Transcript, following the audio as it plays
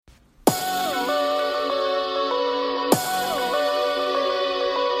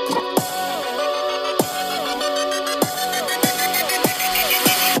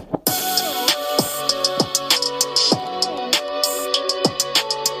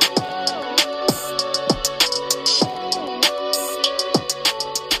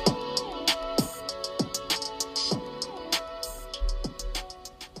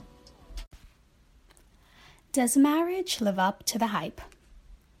Does marriage live up to the hype?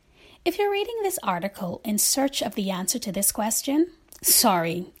 If you're reading this article in search of the answer to this question,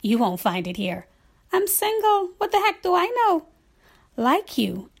 sorry, you won't find it here. I'm single. What the heck do I know? Like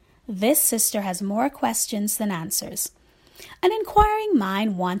you, this sister has more questions than answers. An inquiring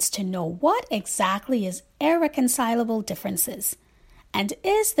mind wants to know what exactly is irreconcilable differences, and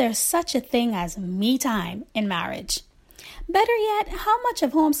is there such a thing as me time in marriage? Better yet, how much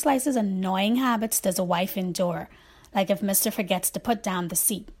of Home Slice's annoying habits does a wife endure, like if Mr. forgets to put down the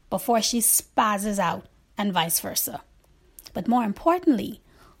seat before she spazzes out, and vice versa? But more importantly,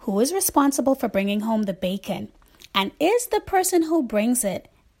 who is responsible for bringing home the bacon? And is the person who brings it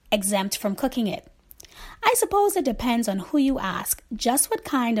exempt from cooking it? I suppose it depends on who you ask, just what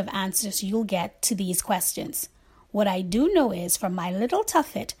kind of answers you'll get to these questions. What I do know is, from my little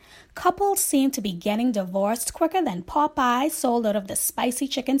tuffet, couples seem to be getting divorced quicker than Popeye sold out of the spicy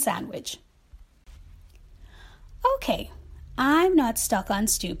chicken sandwich. Okay, I'm not stuck on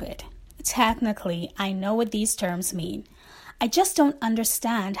stupid. Technically, I know what these terms mean. I just don't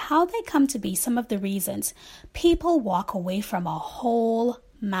understand how they come to be some of the reasons people walk away from a whole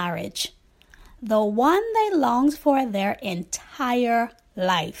marriage. The one they longed for their entire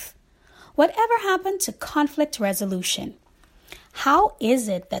life. Whatever happened to conflict resolution? How is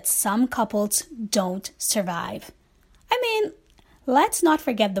it that some couples don't survive? I mean, let's not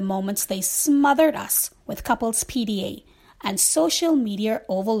forget the moments they smothered us with couples PDA and social media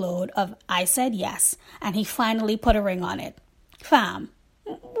overload of I said yes and he finally put a ring on it. Fam,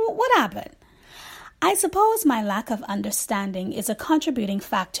 what happened? I suppose my lack of understanding is a contributing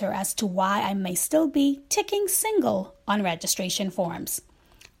factor as to why I may still be ticking single on registration forms.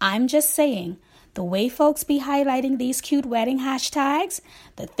 I'm just saying, the way folks be highlighting these cute wedding hashtags,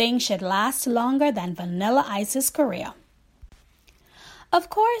 the thing should last longer than Vanilla Ice's career. Of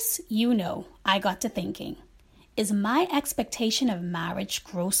course, you know, I got to thinking, is my expectation of marriage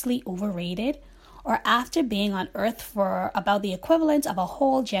grossly overrated? Or after being on Earth for about the equivalent of a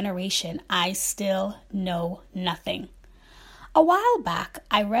whole generation, I still know nothing? A while back,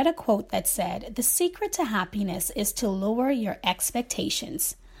 I read a quote that said, "The secret to happiness is to lower your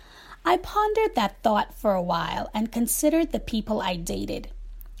expectations." I pondered that thought for a while and considered the people I dated.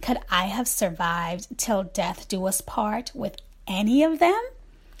 Could I have survived till death do us part with any of them?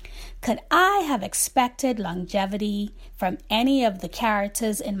 Could I have expected longevity from any of the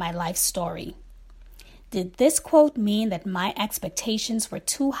characters in my life story? Did this quote mean that my expectations were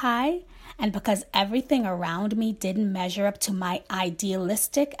too high, and because everything around me didn't measure up to my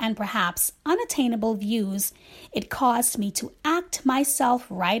idealistic and perhaps unattainable views, it caused me to act myself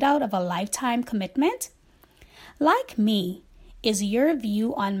right out of a lifetime commitment? Like me, is your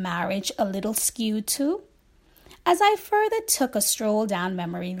view on marriage a little skewed too? As I further took a stroll down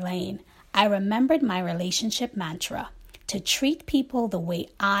memory lane, I remembered my relationship mantra: to treat people the way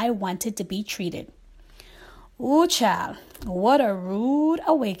I wanted to be treated. Ooh, child, what a rude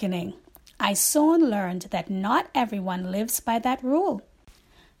awakening. I soon learned that not everyone lives by that rule.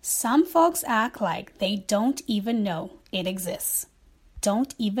 Some folks act like they don't even know it exists.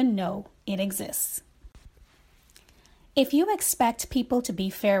 Don't even know it exists. If you expect people to be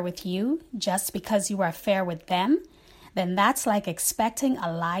fair with you just because you are fair with them, then that's like expecting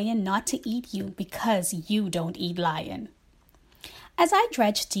a lion not to eat you because you don't eat lion. As I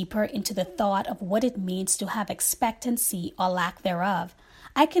dredged deeper into the thought of what it means to have expectancy or lack thereof,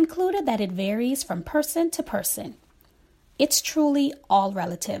 I concluded that it varies from person to person. It's truly all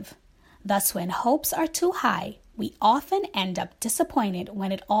relative. Thus, when hopes are too high, we often end up disappointed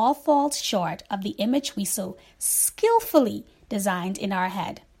when it all falls short of the image we so skillfully designed in our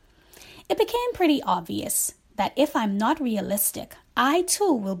head. It became pretty obvious that if I'm not realistic, I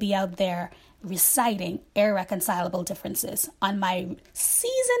too will be out there reciting irreconcilable differences on my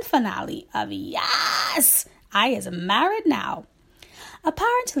season finale of Yes, I is married now.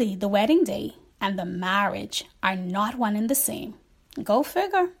 Apparently, the wedding day and the marriage are not one and the same. Go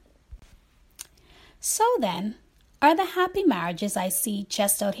figure. So then, are the happy marriages I see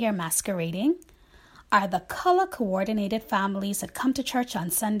just out here masquerading? Are the color-coordinated families that come to church on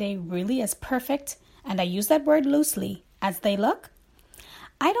Sunday really as perfect, and I use that word loosely, as they look?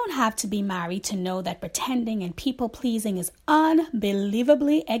 I don't have to be married to know that pretending and people-pleasing is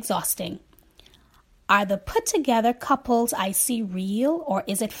unbelievably exhausting. Are the put-together couples I see real, or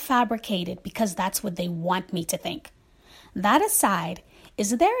is it fabricated because that's what they want me to think? That aside,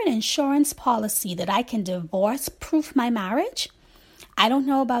 is there an insurance policy that I can divorce-proof my marriage? I don't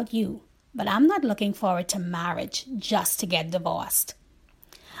know about you, but I'm not looking forward to marriage just to get divorced.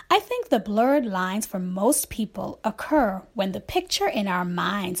 I think the blurred lines for most people occur when the picture in our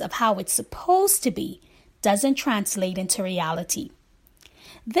minds of how it's supposed to be doesn't translate into reality.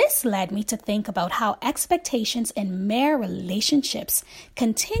 This led me to think about how expectations in mere relationships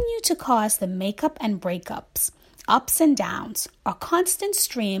continue to cause the makeup and breakups, ups and downs, or constant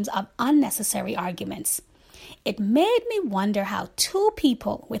streams of unnecessary arguments. It made me wonder how two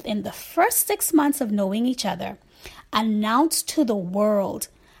people within the first 6 months of knowing each other announce to the world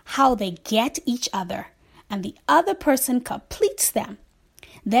how they get each other, and the other person completes them.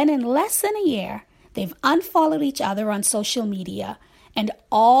 Then in less than a year, they've unfollowed each other on social media, and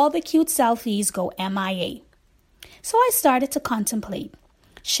all the cute selfies go MIA. So I started to contemplate,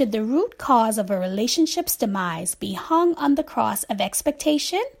 should the root cause of a relationship's demise be hung on the cross of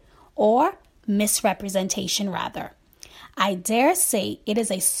expectation or misrepresentation rather? I dare say it is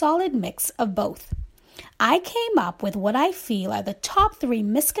a solid mix of both. I came up with what I feel are the top 3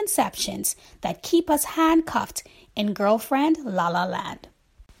 misconceptions that keep us handcuffed in girlfriend la la land.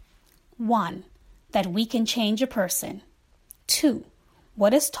 1. That we can change a person. 2.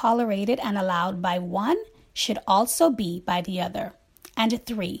 What is tolerated and allowed by one should also be by the other. And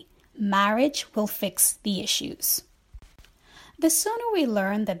 3. Marriage will fix the issues. The sooner we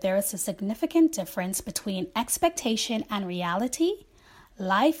learn that there is a significant difference between expectation and reality,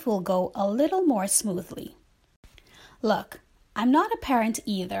 life will go a little more smoothly. Look, I'm not a parent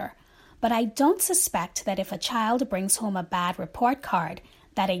either, but I don't suspect that if a child brings home a bad report card,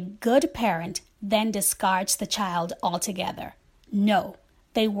 that a good parent then discards the child altogether. No,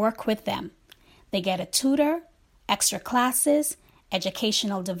 they work with them. They get a tutor, extra classes,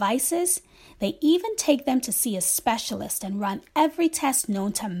 educational devices. They even take them to see a specialist and run every test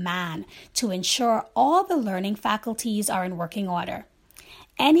known to man to ensure all the learning faculties are in working order.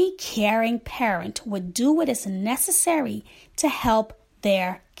 Any caring parent would do what is necessary to help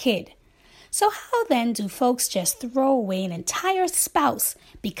their kid. So how then do folks just throw away an entire spouse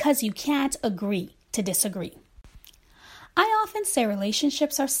because you can't agree to disagree? I often say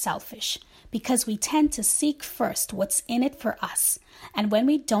relationships are selfish because we tend to seek first what's in it for us, and when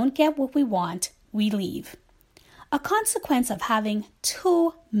we don't get what we want, we leave. A consequence of having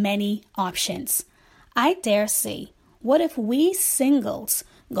too many options. I dare say, what if we singles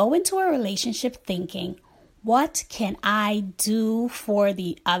go into a relationship thinking, what can I do for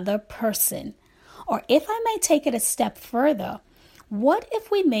the other person? Or if I may take it a step further, what if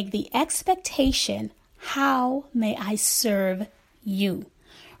we make the expectation, how may I serve you?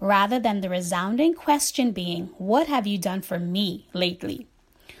 Rather than the resounding question being, what have you done for me lately?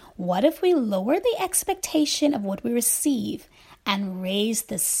 What if we lower the expectation of what we receive and raise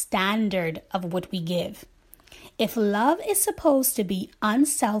the standard of what we give? If love is supposed to be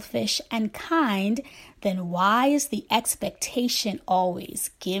unselfish and kind, then why is the expectation always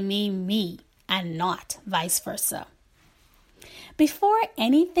give me and not vice versa? Before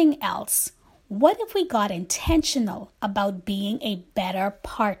anything else, what if we got intentional about being a better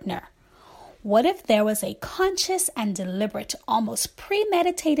partner? What if there was a conscious and deliberate, almost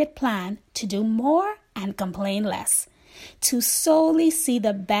premeditated plan to do more and complain less? To solely see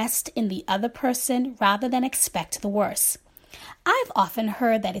the best in the other person rather than expect the worst. I've often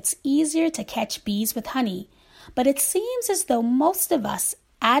heard that it's easier to catch bees with honey, but it seems as though most of us,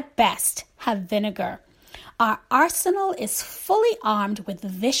 at best, have vinegar. Our arsenal is fully armed with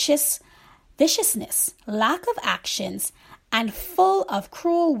viciousness, lack of actions, and full of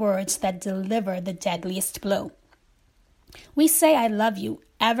cruel words that deliver the deadliest blow. We say I love you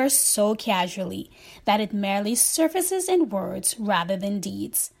ever so casually that it merely surfaces in words rather than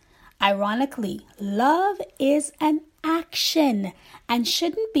deeds. Ironically, love is an action and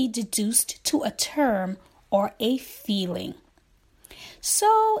shouldn't be deduced to a term or a feeling.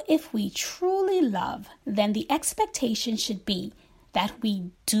 So if we truly love, then the expectation should be that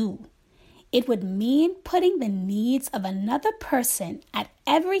we do. It would mean putting the needs of another person at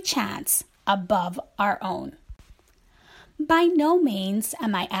every chance above our own. By no means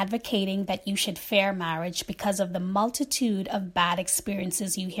am I advocating that you should fear marriage because of the multitude of bad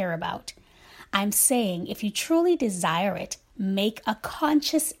experiences you hear about. I'm saying if you truly desire it, make a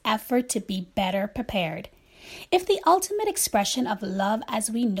conscious effort to be better prepared. If the ultimate expression of love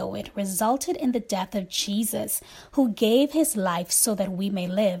as we know it resulted in the death of Jesus, who gave his life so that we may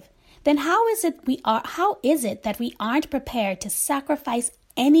live, then how is it that we aren't prepared to sacrifice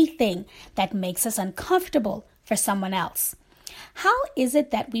anything that makes us uncomfortable for someone else? How is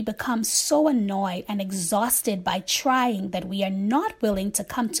it that we become so annoyed and exhausted by trying that we are not willing to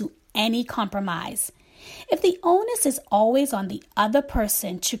come to any compromise? If the onus is always on the other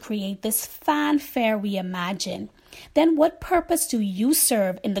person to create this fanfare we imagine, then what purpose do you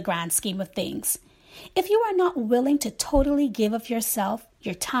serve in the grand scheme of things? If you are not willing to totally give of yourself,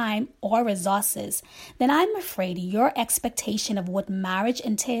 your time, or resources, then I'm afraid your expectation of what marriage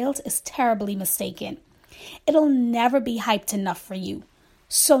entails is terribly mistaken. It'll never be hyped enough for you.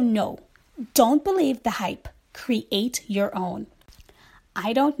 So no, don't believe the hype. Create your own.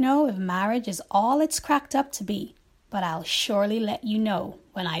 I don't know if marriage is all it's cracked up to be, but I'll surely let you know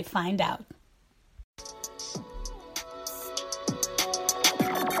when I find out.